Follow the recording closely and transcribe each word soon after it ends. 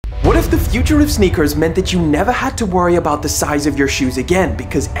if the future of sneakers meant that you never had to worry about the size of your shoes again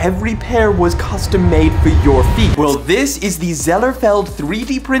because every pair was custom made for your feet? Well, this is the Zellerfeld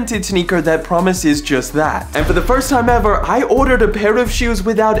 3D printed sneaker that promises just that. And for the first time ever, I ordered a pair of shoes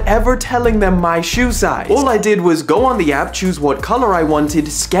without ever telling them my shoe size. All I did was go on the app, choose what color I wanted,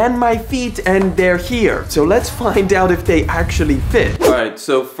 scan my feet, and they're here. So let's find out if they actually fit. Alright,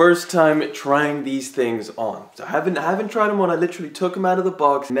 so first time trying these things on. So I haven't tried them on, I literally took them out of the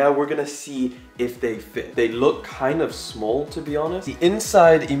box. Now we're gonna see if they fit. They look kind of small, to be honest. The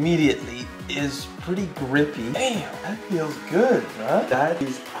inside immediately is pretty grippy. Damn, that feels good, huh? That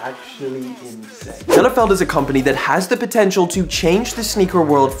is actually insane. Zellerfeld is a company that has the potential to change the sneaker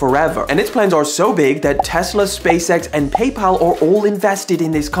world forever, and its plans are so big that Tesla, SpaceX, and PayPal are all invested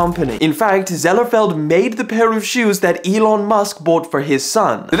in this company. In fact, Zellerfeld made the pair of shoes that Elon Musk bought for his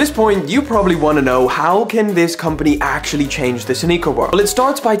son. At this point, you probably want to know, how can this company actually change the sneaker world? Well, it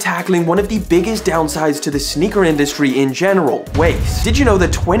starts by tackling one of the biggest downsides to the sneaker industry in general: waste. Did you know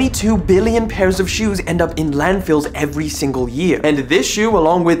that 22 billion pairs of shoes end up in landfills every single year? And this shoe,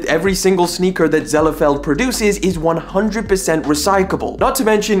 along with every single sneaker that Zellerfeld produces, is 100% recyclable. Not to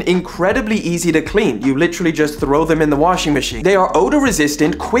mention incredibly easy to clean. You literally just throw them in the washing machine. They are odor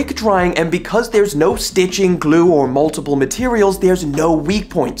resistant, quick drying, and because there's no stitching, glue, or multiple materials, there's no weak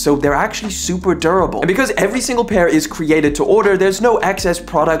point. So they're actually super durable. And because every single pair is created to order, there's no excess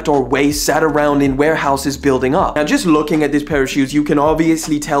product or waste sat around in warehouses building up. Now, just looking at this pair of shoes, you can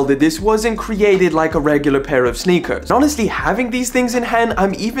obviously tell that this wasn't created like a regular pair of sneakers. And honestly, having these things in hand,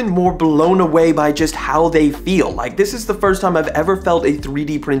 I'm even more blown away by just how they feel. Like, this is the first time I've ever felt a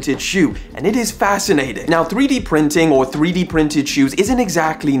 3D printed shoe, and it is fascinating. Now, 3D printing or 3D printed shoes isn't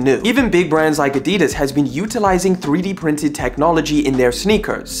exactly new. Even big brands like Adidas has been utilizing 3D printed technology in their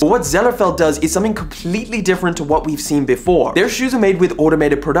sneakers. But what Zellerfeld does is something completely different to what we've seen before. Their shoes are made with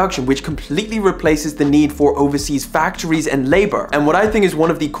automated production, which completely replaces the need for overseas factories and labor. And what I think is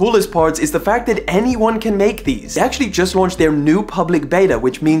one of the coolest parts is the fact that anyone can make these. They actually just launched their new public beta,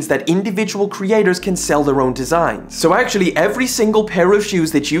 which means that individual creators can sell their own designs. So actually, every single pair of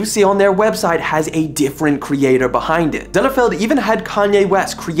shoes that you see on their website has a different creator behind it. Zellerfeld even had Kanye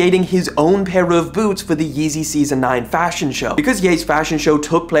West creating his own pair of boots for the Yeezy Season 9 fashion show. Because Ye's fashion show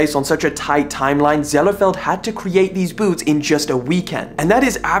took place on such a tight timeline, Zellerfeld had to create these boots in just a weekend. And that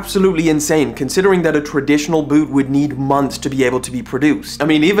is absolutely insane, considering that a traditional boot would need months to be able to be produced. I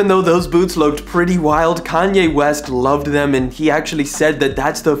mean, even though those boots looked pretty wild, Kanye West loved them, and he actually said that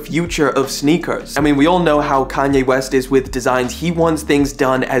that's the future of sneakers. I mean, we all know how Kanye West is with designs. He wants things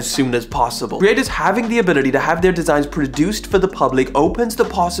done as soon as possible. Creators having the ability to have their designs produced for the public opens the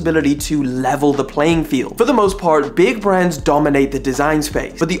possibility to level the playing field. For the most part, big brands dominate the design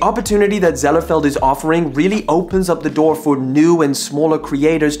space, but the opportunity that Zellerfeld is offering really opens up the door for new and smaller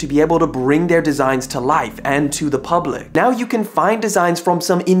creators to be able to bring their designs to life and to the public. Now you can find designs from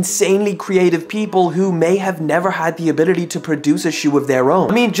some insanely creative people who may have never had the ability to produce a shoe of their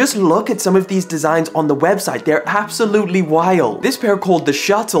own. I mean, just look at some of these designs on the website. They're absolutely wild. This pair, called the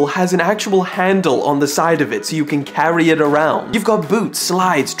Shuttle, has an actual handle on the side of it so you can carry it around. You've got boots,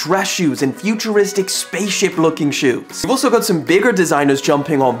 slides, dress shoes, and futuristic spaceship looking shoes. You've also got some bigger designers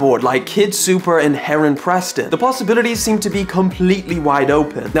jumping on board, like Kid Super and Heron Preston. The possibilities seem to be completely wide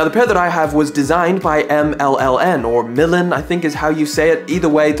open. Now, the pair that I have was designed by MLLN, or Millen, I think is how you say it. Either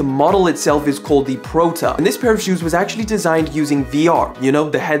way, the model itself is called the Prota. And this pair of shoes was actually designed using VR. You know,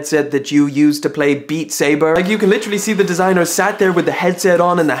 the headset that you use to play Beat Saber. Like, you can literally see the designer sat there with the headset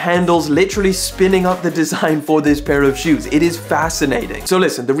on and the handles literally spinning up the design for this pair of shoes. It is fascinating. So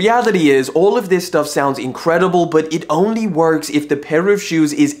listen, the reality is all of this stuff sounds incredible, but it only works if the pair of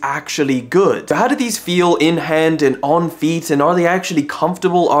shoes is actually good. So how do these feel in hand and on feet, and are they actually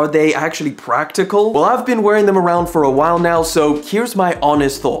comfortable? Are they actually practical? Well, I've been wearing them around for a while now, so here's my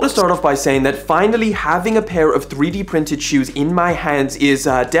honest thoughts. Let's start off by saying that finally having a pair of 3D printed shoes in my hands is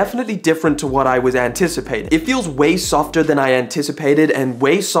definitely different to what I was anticipating. It feels way softer than I anticipated, and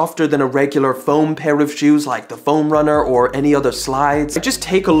way softer than a regular foam pair of shoes like the Foam Runner or any other slides. Just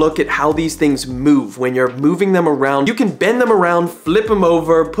take a look at how these things move when you're moving them around. You can bend them around, flip them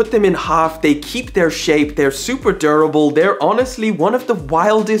over, put them in half. They keep their shape. They're super durable. They're honestly one of the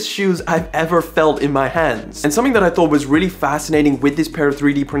wildest shoes I've ever felt in my hands. And something that I thought was really fascinating with this pair of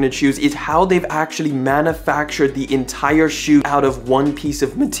 3D printed shoes is how they've actually manufactured the entire shoe out of one piece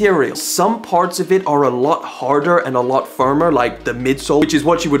of material. Some parts of it are a lot harder and a lot firmer, like the midsole, which is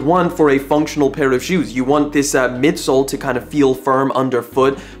what you would want for a functional pair of shoes. You want this midsole to kind of feel firm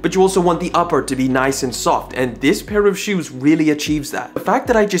underfoot, but you also want the upper to be nice and soft, and this pair of shoes really achieves that. The fact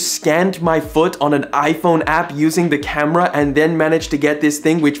that I just scanned my foot on an iPhone app using the camera and then managed to get this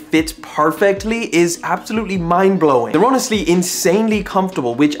thing which fits perfectly is absolutely mind-blowing. They're honestly insanely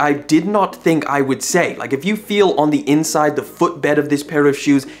comfortable, which I did not think I would say. Like, if you feel on the inside the footbed of this pair of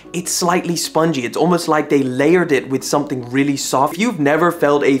shoes, it's slightly spongy. It's almost like they layered it with something really soft. If you've never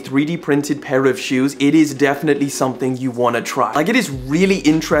felt a 3D printed pair of shoes, it is definitely something you want to try. Like, it is really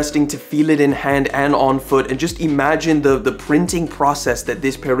interesting to feel it in hand and on foot, and just imagine the printing process that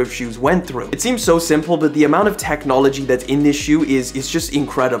this pair of shoes went through. It seems so simple, but the amount of technology that's in this shoe is just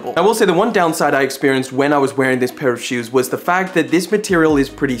incredible. I will say the one downside I experienced when I was wearing this pair of shoes was the fact that this material is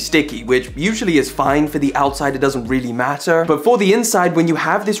pretty sticky, which usually is fine for the outside. It doesn't really matter. But for the inside, when you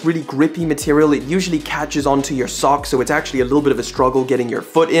have this really grippy material, it usually catches onto your socks, so it's actually a little bit of a struggle getting your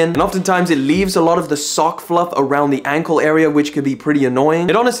foot in. And oftentimes it leaves a lot of the sock fluff around the ankle area, which could be pretty annoying.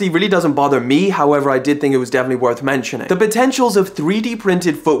 It honestly really doesn't bother me. However, I did think it was definitely worth mentioning. The potentials of 3D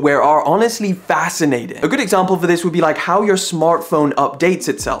printed footwear are honestly fascinating. A good example for this would be like how your smartphone updates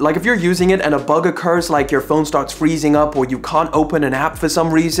itself. Like, if you're using it and a bug occurs, like your phone starts freezing up or you can't open an app for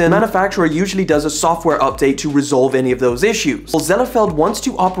some reason, the manufacturer usually does a software update to resolve any of those issues. Well, Zellerfeld wants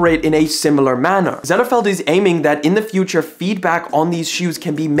to operate in a similar manner. Zellerfeld is aiming that in the future, feedback on these shoes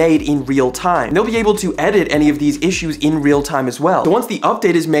can be made in real time. And they'll be able to edit any of these issues in real time as well. So once the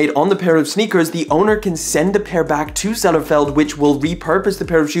update is made on the pair of sneakers, the owner can send the pair back to Zellerfeld, which will repurpose the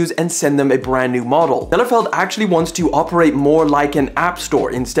pair of shoes and send them a brand new model. Zellerfeld actually wants to operate more like an app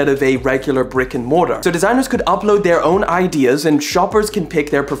store instead of a regular brick and mortar. So designers could upload their own ideas and shoppers can pick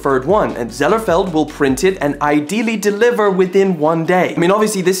their preferred one, and Zellerfeld will print it and ideally deliver within one day. I mean,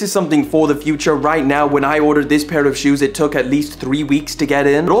 obviously this is something for the future. Right now, when I ordered this pair of shoes, it took at least 3 weeks to get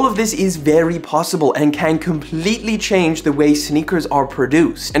in. But all of this is very possible and can completely change the way sneakers are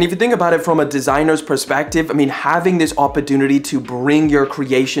produced. And if you think about it from a designer's perspective, I mean, having this opportunity to bring your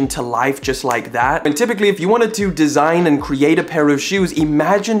creation to life just like that. And typically, if you wanted to design and create a pair of shoes,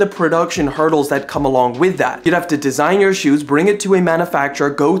 imagine the production hurdles that come along with that. You'd have to design your shoes, bring it to a manufacturer,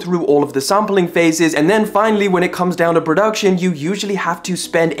 go through all of the sampling phases, and then finally, when it comes down to production, you usually have to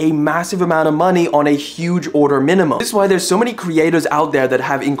spend a massive amount of money on a huge order minimum. This is why there's so many creators out there that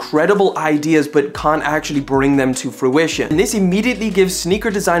have incredible ideas but can't actually bring them to fruition. And this immediately gives sneaker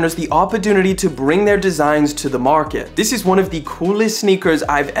designers the opportunity to bring their designs to the market. This is one of the coolest sneakers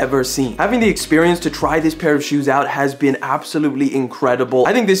I've ever seen. Having the experience to try this pair of shoes out has been absolutely incredible.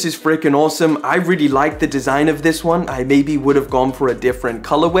 I think this is freaking awesome. I really like the design of this one. I maybe would have gone for a different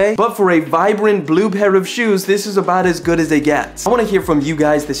colorway, but for a vibrant blue pair of shoes, this is about as good as it gets. I want to hear from you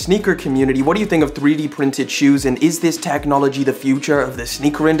guys, the sneaker community. What do you think of 3D printed shoes, and is this technology the future of the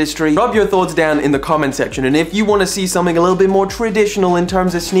sneaker industry? Drop your thoughts down in the comment section, and if you want to see something a little bit more traditional in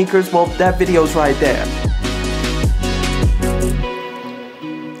terms of sneakers, well, that video's right there.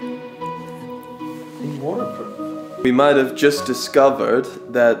 We might have just discovered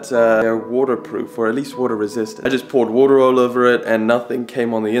that they're waterproof, or at least water resistant. I just poured water all over it and nothing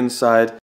came on the inside.